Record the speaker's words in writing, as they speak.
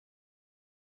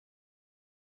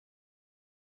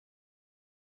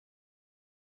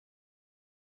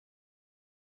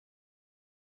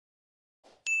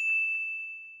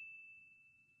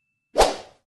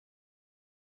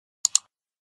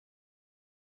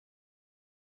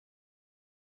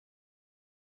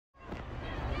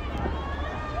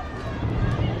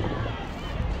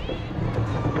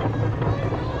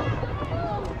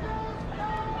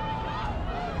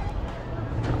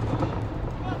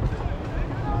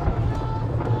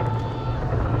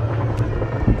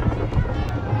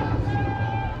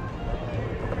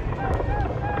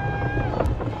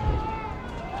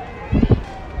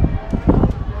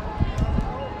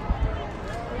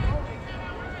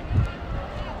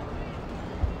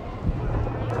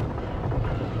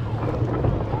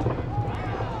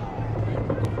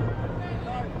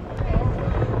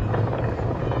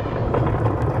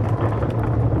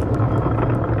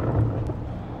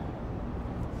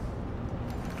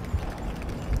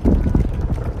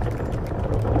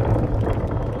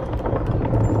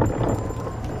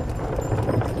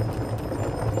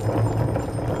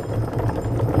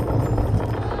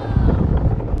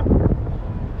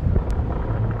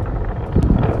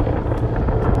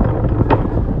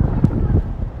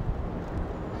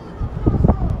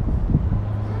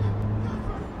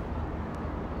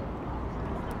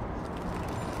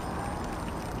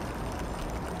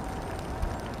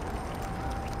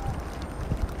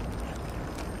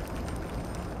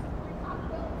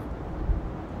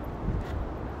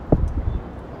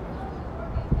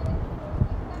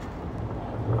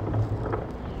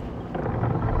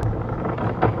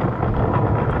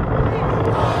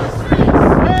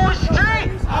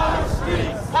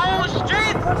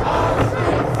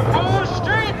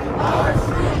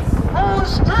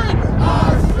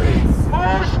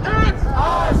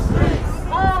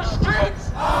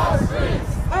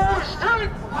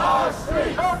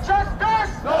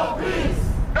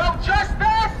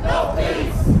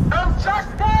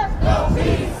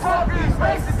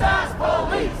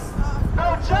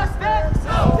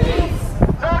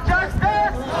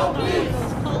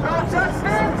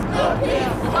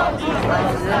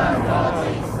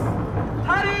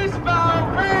How do you spell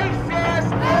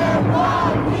racist?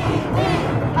 N-Y-P-D.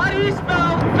 How do you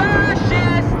spell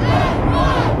fascist?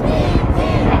 N-Y-P-D.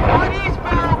 How do you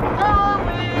spell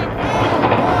bully?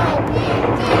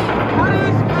 N-Y-P-D. How do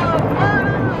you spell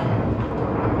murder?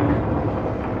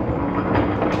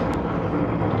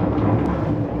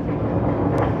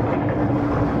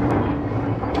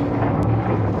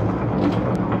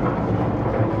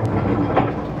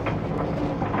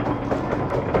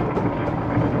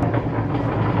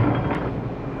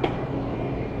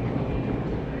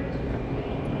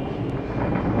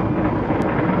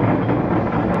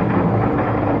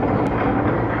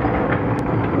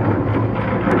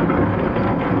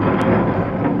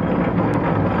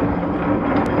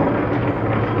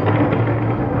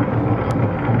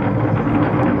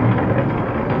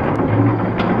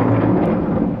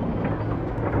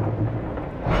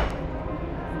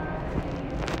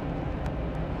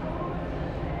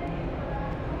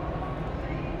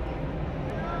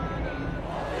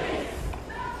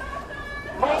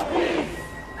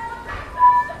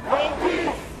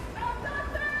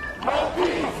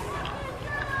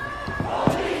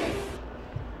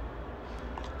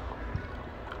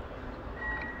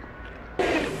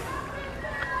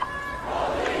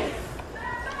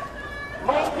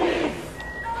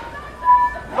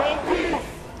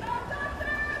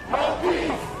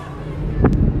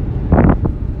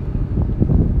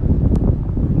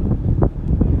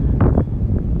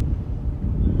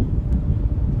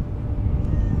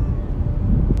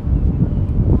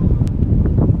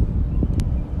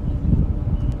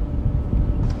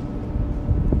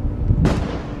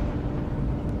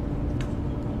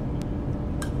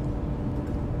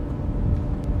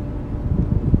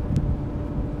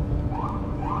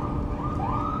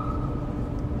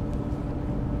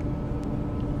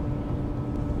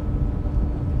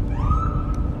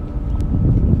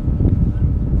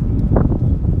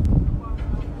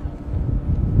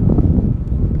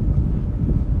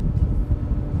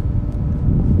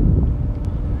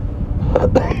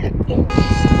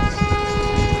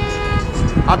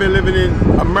 I've been living in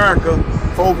America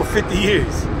for over 50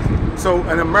 years. So,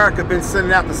 and America been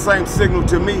sending out the same signal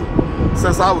to me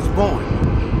since I was born.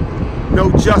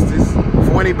 No justice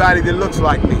for anybody that looks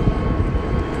like me.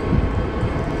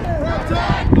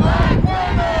 Protect black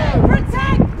women!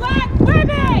 Protect black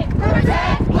women!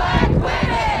 Protect black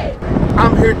women!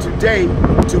 I'm here today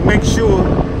to make sure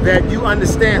that you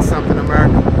understand something,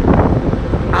 America.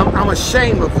 I'm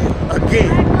ashamed of you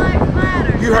again. Black Lives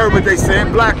Matter. You heard what they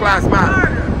said, Black Lives Matter.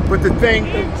 But the thing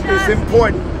is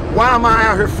important, why am I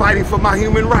out here fighting for my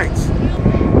human rights?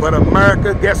 But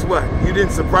America, guess what? You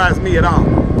didn't surprise me at all.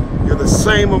 You're the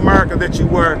same America that you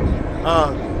were in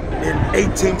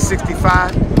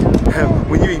 1865,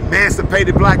 when you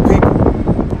emancipated black people,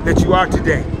 that you are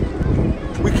today.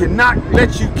 We cannot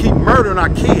let you keep murdering our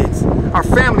kids, our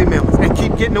family members, and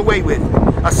keep getting away with it.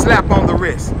 A slap on the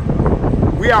wrist.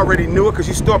 We already knew it because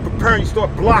you start preparing, you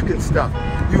start blocking stuff.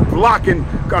 You blocking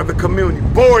the community,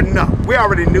 boarding up. We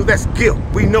already knew that's guilt.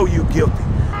 We know you guilty.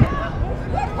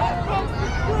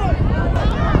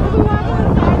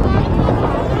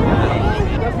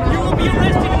 You will be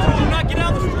arrested if you do not get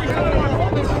out of the street.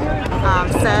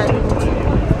 Said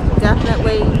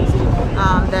definitely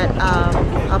that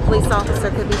a police officer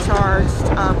could be charged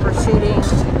for shooting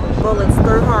bullets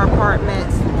through her apartment,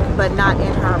 but not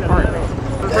in her apartment.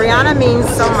 Breonna means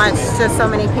so much to so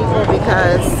many people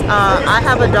because I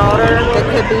have a daughter that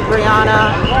could be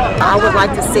Breonna. I would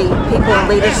like to see people in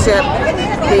leadership,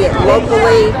 be it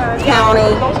locally,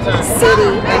 county,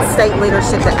 city, and state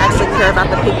leadership that actually care about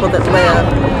the people that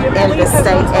live in this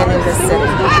state and in this city.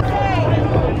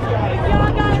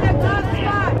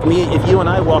 If you and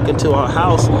I walk into our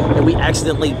house and we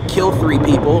accidentally kill 3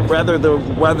 people, whether the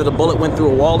bullet went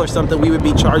through a wall or something, we would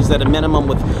be charged at a minimum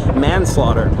with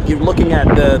manslaughter. You're looking at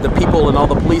the people and all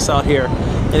the police out here,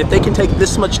 and if they can take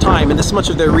this much time and this much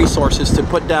of their resources to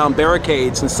put down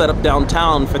barricades and set up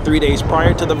downtown for 3 days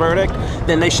prior to the verdict,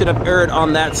 then they should have erred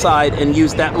on that side and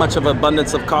used that much of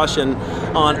abundance of caution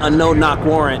on a no-knock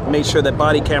warrant, made sure that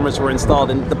body cameras were installed,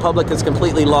 and the public has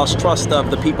completely lost trust of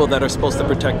the people that are supposed to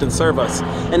protect and serve us.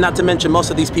 And not to mention,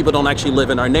 most of these people don't actually live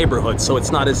in our neighborhood, so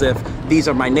it's not as if these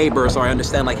are my neighbors or I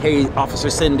understand like, hey, Officer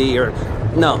Cindy, or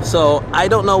no. So I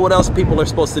don't know what else people are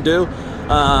supposed to do.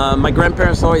 My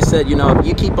grandparents always said, you know, if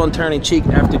you keep on turning cheek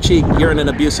after cheek, you're in an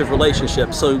abusive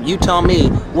relationship. So you tell me,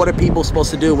 what are people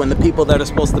supposed to do when the people that are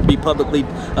supposed to be publicly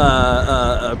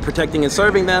protecting and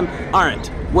serving them aren't?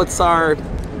 What's our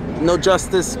no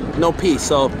justice, no peace?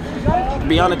 So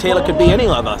Breonna Taylor could be any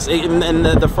of us. And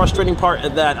the frustrating part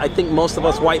that I think most of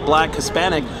us white, black,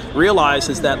 Hispanic realize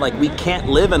is that like we can't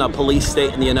live in a police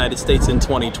state in the United States in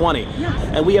 2020,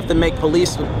 and we have to make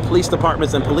police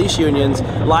departments and police unions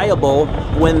liable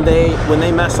when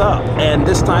they mess up. And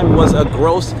this time was a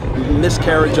gross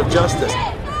miscarriage of justice.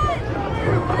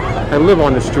 I live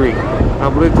on the street.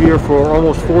 I've lived here for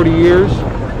almost 40 years.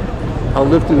 I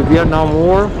lived through the Vietnam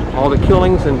War, all the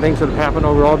killings and things that have happened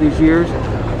over all these years.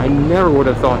 I never would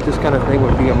have thought this kind of thing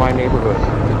would be in my neighborhood.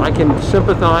 I can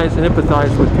sympathize and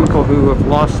empathize with people who have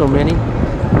lost so many,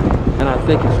 and I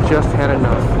think it's just had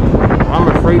enough. I'm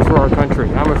afraid for our country.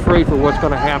 I'm afraid for what's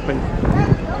going to happen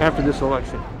after this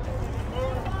election.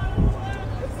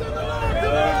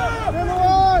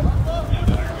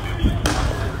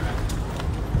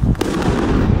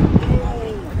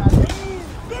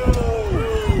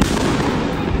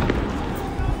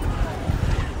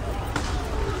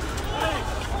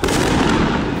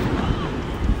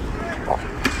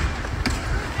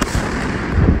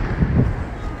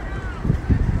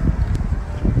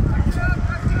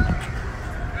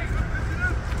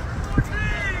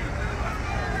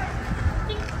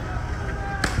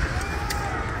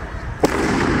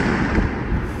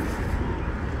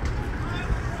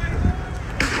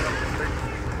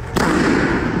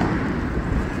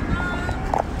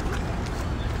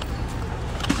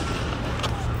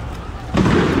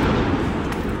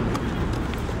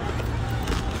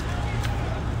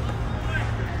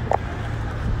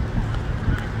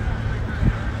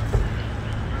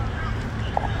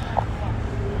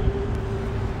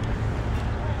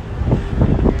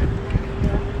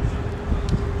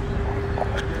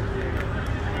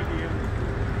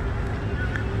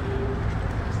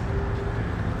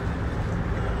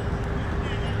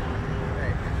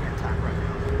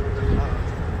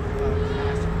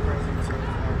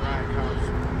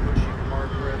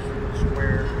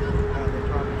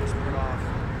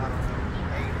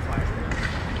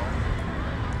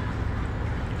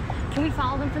 Can we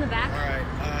follow them from the back?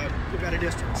 All right, we've got a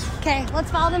distance. Okay, let's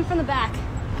follow them from the back.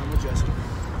 I'm adjusting.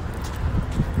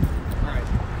 All right,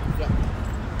 go.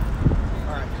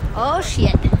 All right. Oh,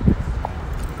 shit.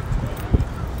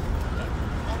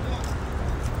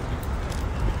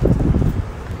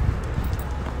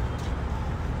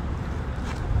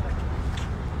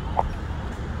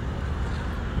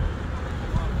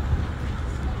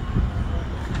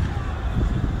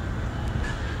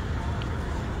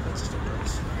 That's just a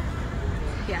brace.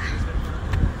 Yeah.